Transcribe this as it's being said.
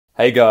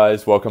Hey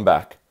guys, welcome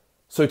back.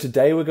 So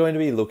today we're going to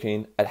be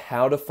looking at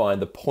how to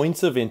find the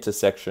points of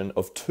intersection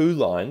of two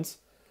lines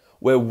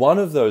where one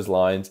of those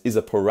lines is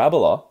a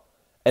parabola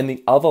and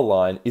the other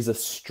line is a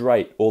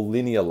straight or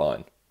linear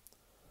line.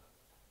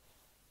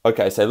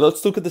 Okay, so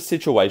let's look at the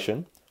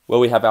situation where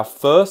we have our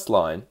first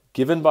line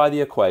given by the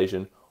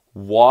equation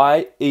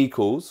y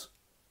equals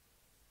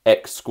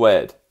x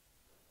squared.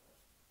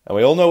 And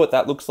we all know what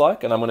that looks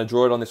like, and I'm going to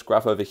draw it on this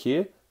graph over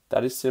here.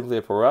 That is simply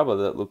a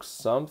parabola that looks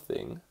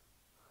something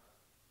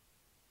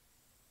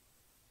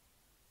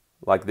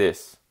like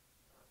this.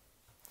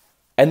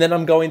 And then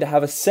I'm going to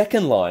have a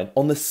second line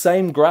on the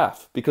same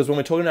graph, because when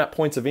we're talking about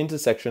points of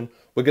intersection,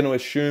 we're going to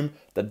assume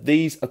that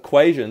these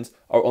equations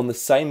are on the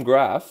same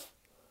graph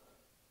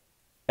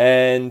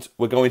and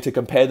we're going to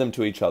compare them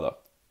to each other.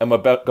 And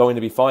we're going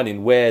to be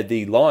finding where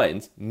the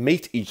lines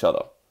meet each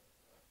other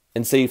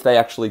and see if they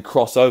actually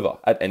cross over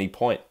at any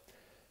point.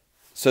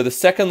 So the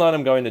second line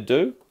I'm going to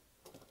do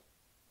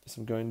is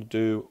I'm going to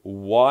do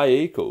y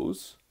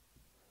equals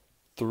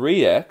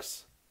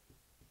 3x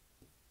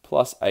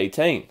plus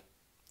 18.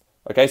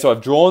 Okay, so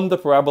I've drawn the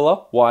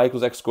parabola y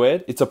equals x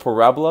squared. It's a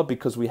parabola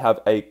because we have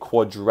a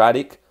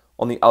quadratic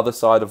on the other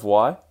side of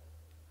y.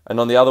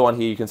 And on the other one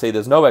here, you can see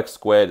there's no x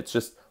squared. It's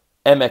just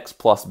mx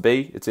plus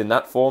b. It's in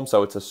that form,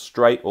 so it's a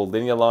straight or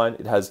linear line.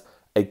 It has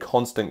a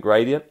constant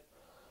gradient.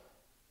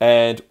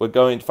 And we're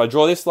going, if I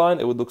draw this line,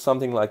 it would look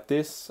something like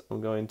this.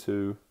 I'm going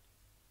to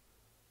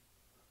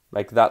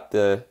make that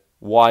the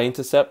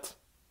y-intercept.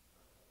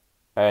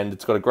 And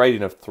it's got a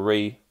gradient of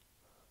 3.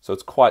 So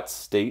it's quite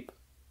steep.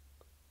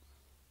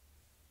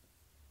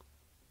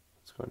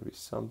 It's going to be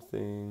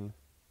something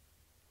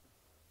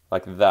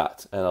like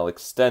that. And I'll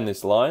extend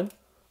this line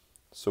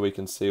so we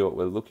can see what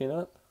we're looking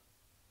at.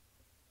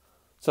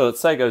 So let's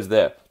say it goes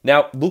there.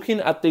 Now,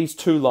 looking at these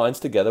two lines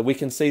together, we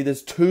can see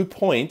there's 2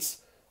 points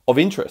of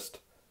interest.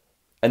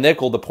 And they're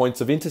called the points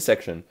of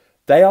intersection.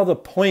 They are the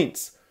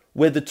points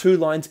where the two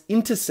lines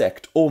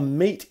intersect or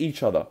meet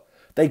each other.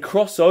 They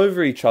cross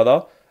over each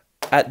other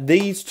at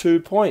these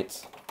 2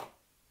 points.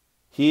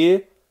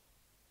 Here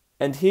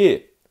and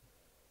here.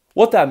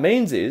 What that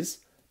means is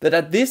that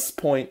at this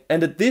point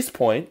and at this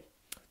point,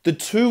 the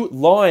two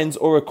lines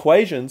or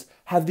equations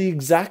have the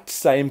exact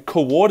same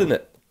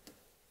coordinate.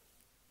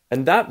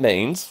 And that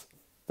means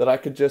that I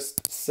could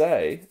just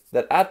say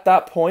that at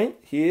that point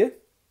here,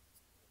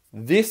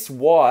 this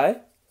y,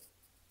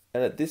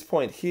 and at this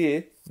point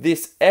here,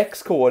 this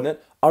x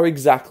coordinate are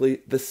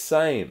exactly the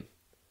same.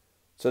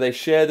 So they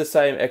share the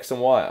same x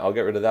and y. I'll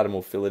get rid of that and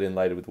we'll fill it in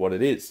later with what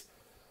it is.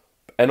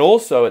 And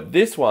also at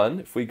this one,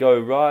 if we go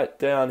right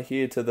down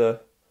here to the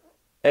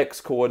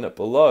x coordinate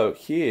below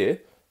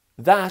here,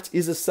 that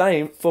is the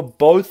same for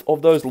both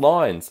of those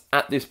lines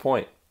at this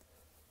point.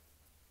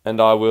 And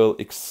I will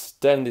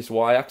extend this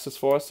y-axis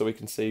for us so we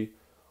can see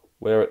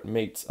where it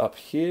meets up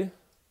here.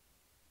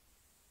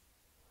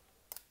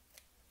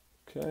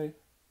 Okay,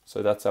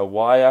 so that's our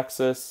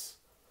y-axis.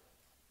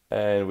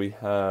 And we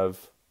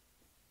have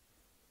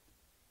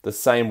the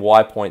same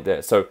y point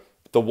there. So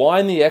the y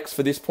and the x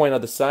for this point are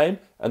the same,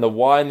 and the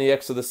y and the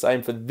x are the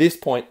same for this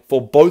point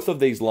for both of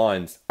these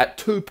lines at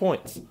 2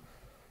 points.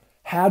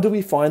 How do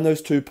we find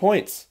those 2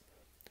 points?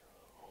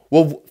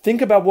 Well,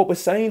 think about what we're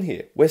saying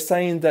here. We're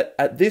saying that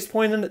at this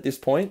point and at this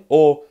point,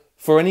 or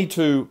for any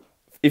two,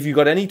 if you've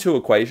got any 2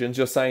 equations,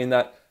 you're saying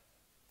that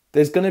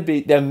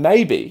there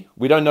may be,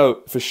 we don't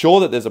know for sure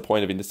that there's a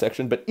point of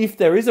intersection, but if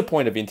there is a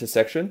point of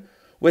intersection,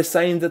 we're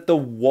saying that the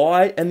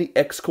y and the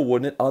x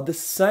coordinate are the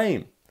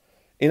same.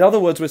 In other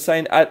words, we're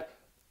saying at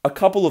a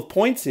couple of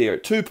points here,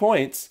 at 2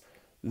 points,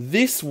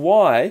 this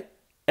y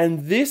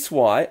and this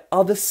y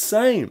are the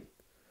same.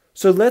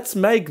 So let's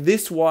make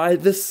this y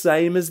the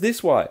same as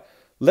this y.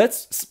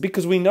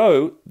 Because we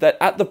know that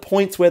at the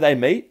points where they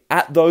meet,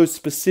 at those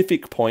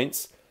specific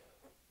points,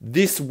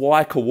 this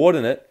y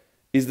coordinate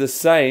is the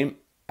same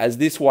as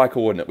this y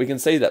coordinate. We can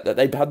see that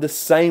they have the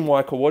same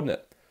y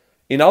coordinate.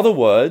 In other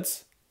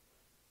words,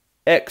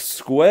 x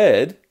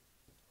squared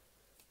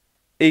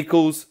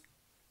equals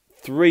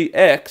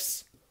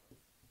 3x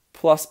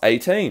plus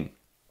 18.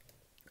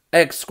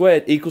 X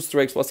squared equals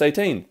 3x plus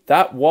 18.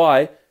 That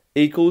y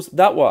equals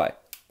that y.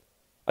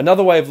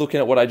 Another way of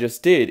looking at what I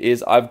just did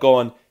is I've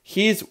gone,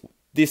 here's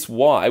this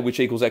y, which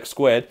equals x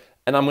squared,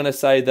 and I'm just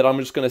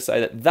going to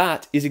say that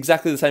that is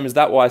exactly the same as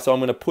that y, so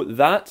I'm going to put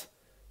that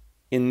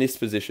in this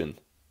position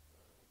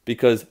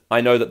because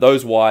I know that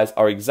those y's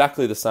are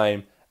exactly the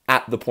same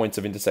at the points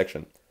of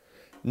intersection.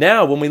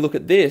 Now, when we look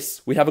at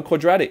this, we have a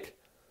quadratic.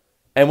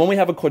 And when we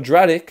have a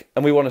quadratic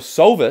and we want to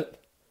solve it,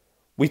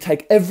 we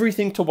take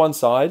everything to one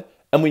side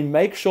and we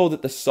make sure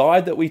that the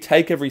side that we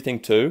take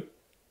everything to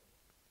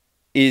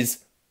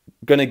is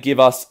going to give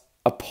us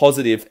a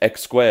positive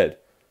x squared.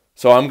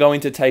 So I'm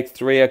going to take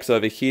 3x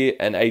over here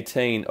and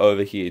 18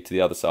 over here to the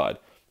other side.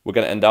 We're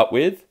going to end up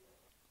with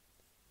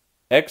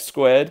x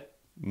squared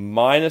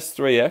minus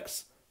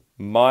 3x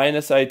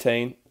minus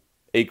 18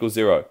 equals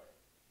 0.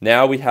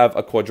 Now we have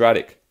a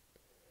quadratic.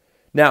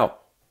 Now,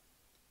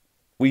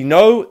 we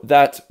know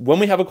that when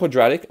we have a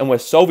quadratic and we're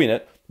solving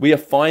it, we are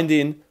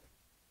finding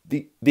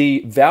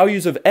the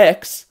values of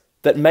x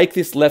that make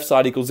this left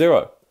side equal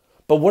 0.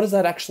 But what does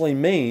that actually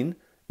mean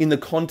in the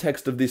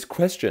context of this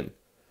question?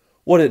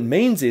 What it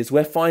means is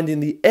we're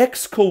finding the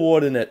x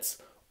coordinates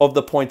of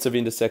the points of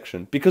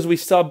intersection because we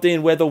subbed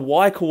in where the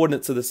y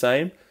coordinates are the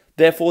same,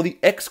 therefore the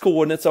x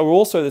coordinates are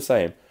also the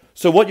same.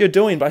 So what you're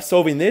doing by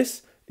solving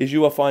this is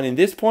you are finding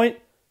this point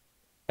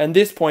and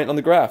this point on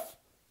the graph.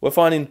 We're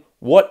finding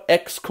what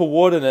x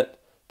coordinate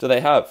do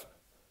they have.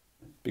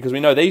 Because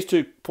we know these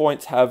 2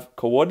 points have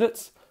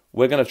coordinates,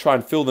 we're going to try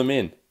and fill them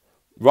in.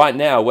 Right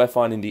now, we're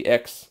finding the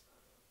x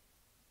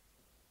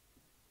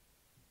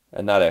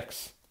and that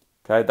x.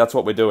 Okay, that's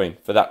what we're doing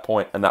for that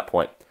point and that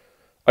point.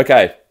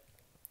 Okay,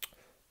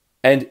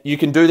 and you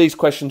can do these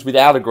questions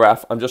without a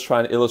graph. I'm just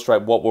trying to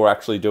illustrate what we're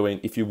actually doing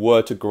if you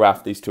were to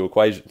graph these 2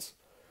 equations.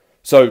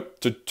 So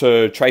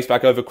to trace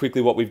back over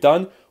quickly what we've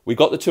done, we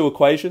got the 2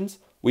 equations,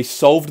 we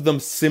solved them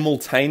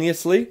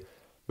simultaneously.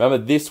 Remember,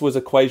 this was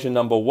equation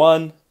number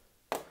 1,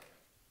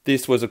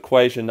 this was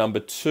equation number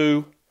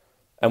 2,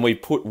 and we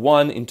put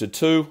 1 into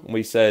 2, and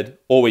we said,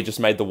 or we just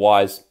made the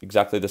y's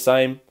exactly the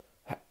same,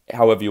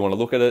 however you want to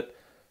look at it.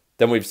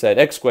 Then we've said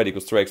x squared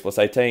equals 3x plus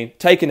 18,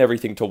 taken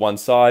everything to one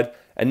side,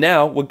 and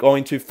now we're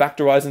going to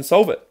factorize and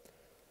solve it.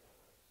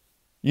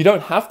 You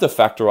don't have to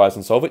factorize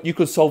and solve it, you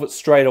could solve it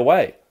straight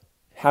away.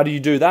 How do you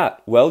do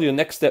that? Well, your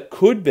next step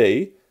could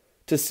be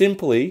to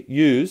simply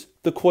use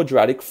the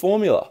quadratic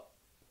formula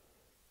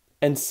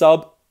and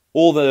sub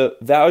all the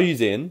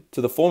values in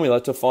to the formula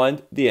to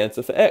find the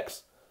answer for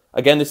x.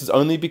 Again, this is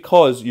only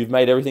because you've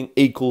made everything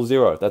equal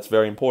 0. That's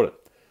very important.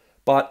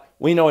 But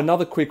we know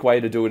another quick way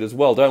to do it as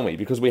well, don't we?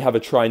 Because we have a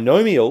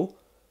trinomial,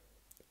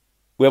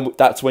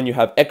 that's when you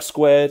have x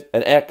squared,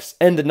 an x,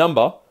 and a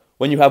number.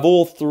 When you have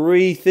all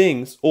 3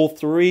 things, all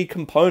 3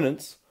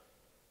 components,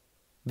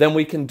 then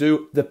we can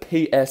do the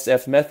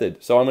PSF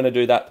method. So I'm going to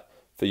do that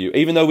for you.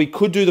 Even though we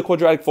could do the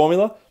quadratic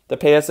formula, the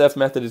PSF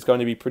method is going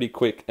to be pretty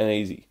quick and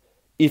easy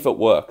if it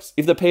works.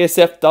 If the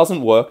PSF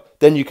doesn't work,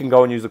 then you can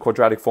go and use the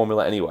quadratic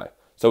formula anyway.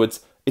 So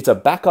it's a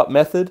backup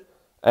method,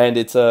 and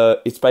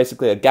it's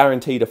basically a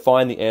guarantee to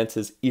find the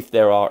answers if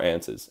there are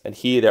answers. And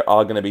here there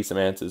are going to be some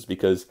answers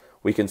because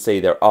we can see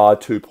there are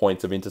 2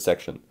 points of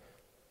intersection.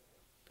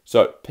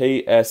 So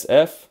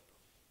PSF,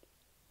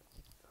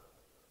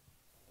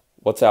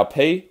 what's our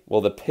P?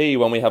 Well, the P,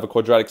 when we have a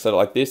quadratic setup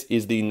like this,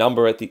 is the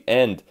number at the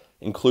end,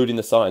 including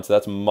the sign. So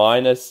that's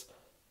minus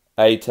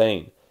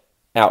 18.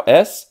 Our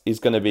S is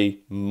going to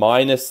be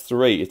minus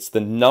 3. It's the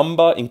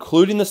number,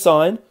 including the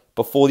sign,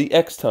 before the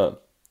x term.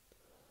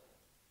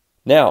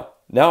 Now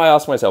I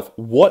ask myself,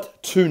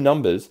 what 2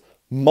 numbers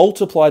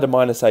multiply to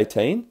minus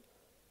 18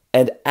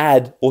 and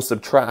add or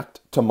subtract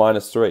to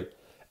minus 3?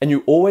 And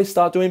you always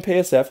start doing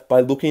PSF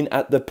by looking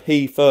at the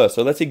P first.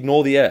 So let's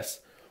ignore the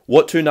S.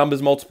 What 2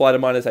 numbers multiply to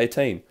minus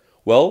 18?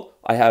 Well,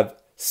 I have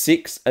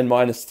 6 and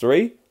minus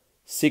 3.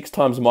 6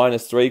 times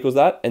minus 3 equals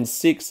that. And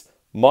 6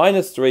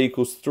 minus 3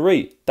 equals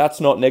 3.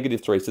 That's not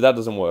negative 3, so that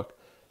doesn't work.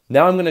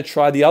 Now I'm going to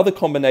try the other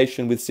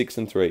combination with 6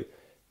 and 3.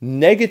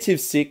 Negative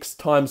 6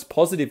 times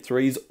positive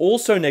 3 is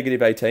also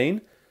negative 18,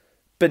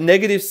 but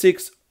negative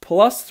 6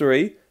 plus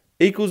 3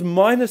 equals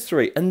minus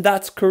 3, and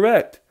that's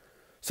correct.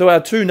 So our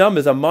 2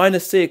 numbers are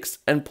minus 6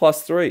 and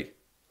plus 3.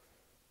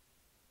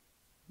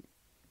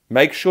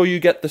 Make sure you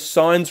get the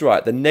signs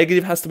right. The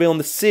negative has to be on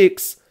the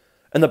 6,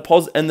 and the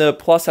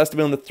plus has to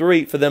be on the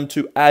 3 for them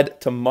to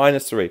add to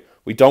minus 3.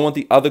 We don't want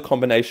the other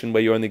combination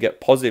where you only get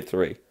positive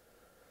 3.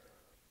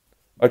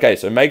 Okay,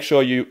 so make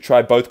sure you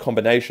try both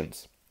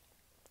combinations.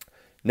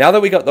 Now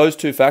that we got those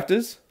 2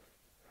 factors,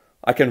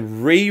 I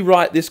can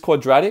rewrite this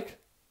quadratic.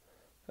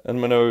 I'm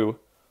going to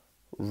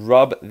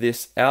rub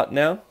this out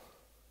now.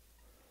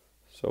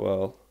 So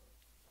I'll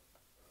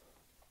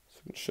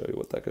show you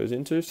what that goes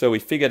into. So we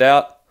figured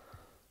out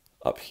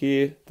up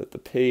here that the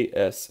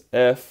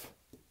PSF,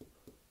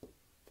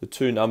 the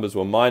 2 numbers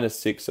were minus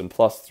 6 and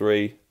plus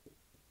 3.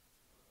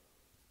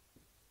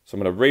 So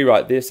I'm going to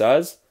rewrite this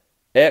as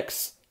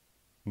x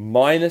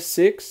minus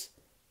 6,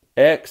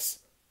 x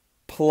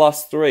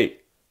plus 3.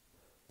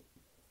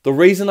 The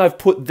reason I've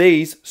put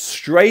these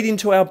straight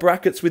into our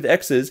brackets with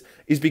x's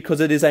is because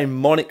it is a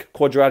monic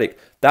quadratic.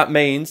 That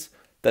means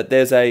that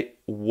there's a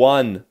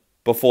 1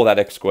 before that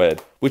x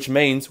squared, which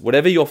means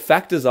whatever your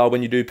factors are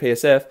when you do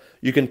PSF,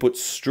 you can put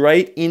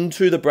straight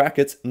into the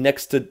brackets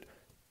next to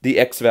the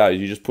x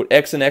values. You just put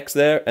x and x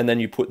there, and then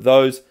you put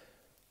those,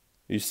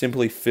 you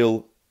simply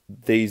fill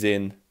these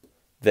in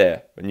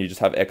there, and you just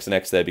have x and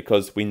x there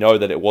because we know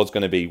that it was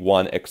going to be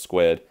 1x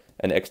squared,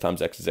 and x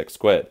times x is x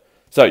squared.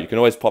 So you can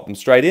always pop them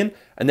straight in.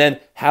 And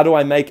then how do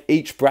I make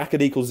each bracket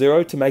equal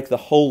 0 to make the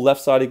whole left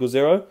side equal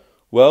 0?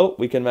 Well,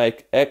 we can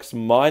make x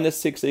minus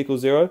 6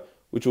 equals 0,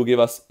 which will give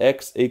us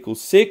x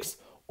equals 6.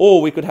 Or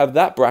we could have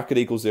that bracket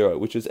equal 0,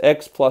 which is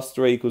x plus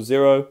 3 equals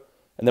 0.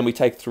 And then we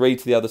take 3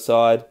 to the other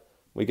side.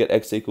 We get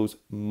x equals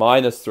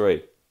minus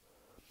 3.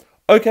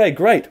 Okay,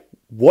 great.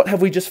 What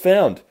have we just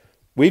found?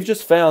 We've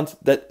just found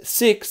that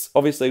 6,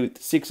 obviously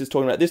 6 is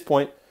talking about this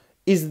point,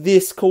 is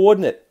this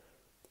coordinate.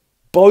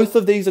 Both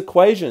of these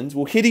equations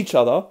will hit each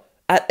other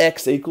at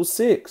x equals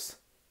 6.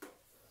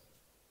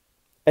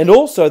 And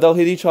also, they'll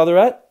hit each other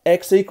at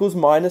x equals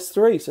minus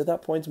 3. So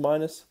that point's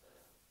minus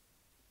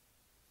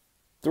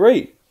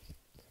 3.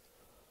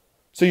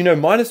 So you know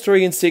minus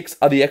 3 and 6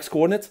 are the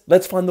x-coordinates.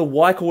 Let's find the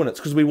y-coordinates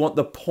because we want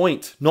the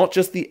point, not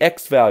just the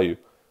x value.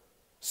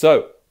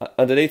 So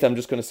underneath, I'm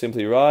just going to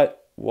simply write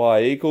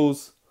y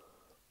equals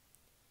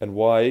and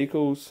y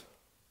equals.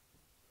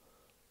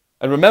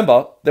 And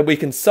remember that we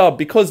can sub,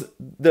 because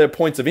they're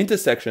points of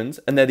intersections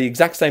and they're the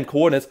exact same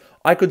coordinates,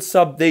 I could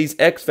sub these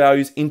x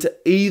values into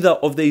either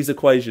of these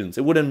equations.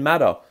 It wouldn't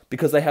matter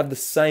because they have the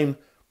same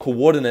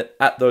coordinate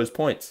at those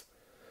points.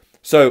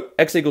 So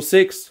x equals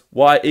 6,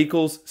 y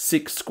equals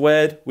 6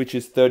 squared, which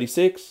is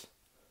 36.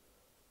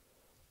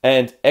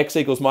 And x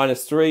equals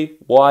minus 3,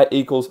 y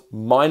equals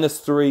minus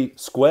 3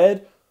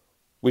 squared,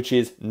 which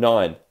is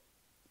 9.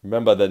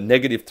 Remember, the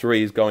negative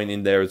 3 is going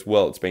in there as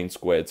well. It's being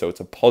squared, so it's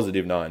a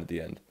positive 9 at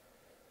the end.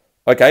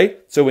 Okay,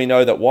 so we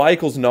know that y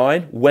equals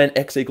 9 when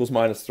x equals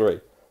minus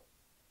 3.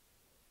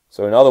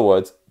 So in other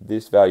words,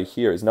 this value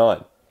here is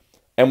 9.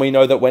 And we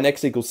know that when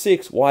x equals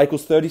 6, y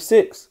equals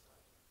 36.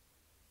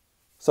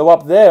 So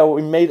up there,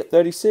 we made it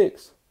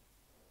 36.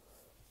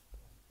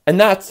 And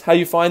that's how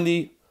you find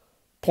the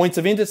points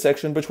of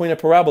intersection between a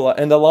parabola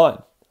and a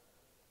line.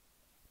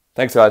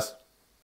 Thanks, guys.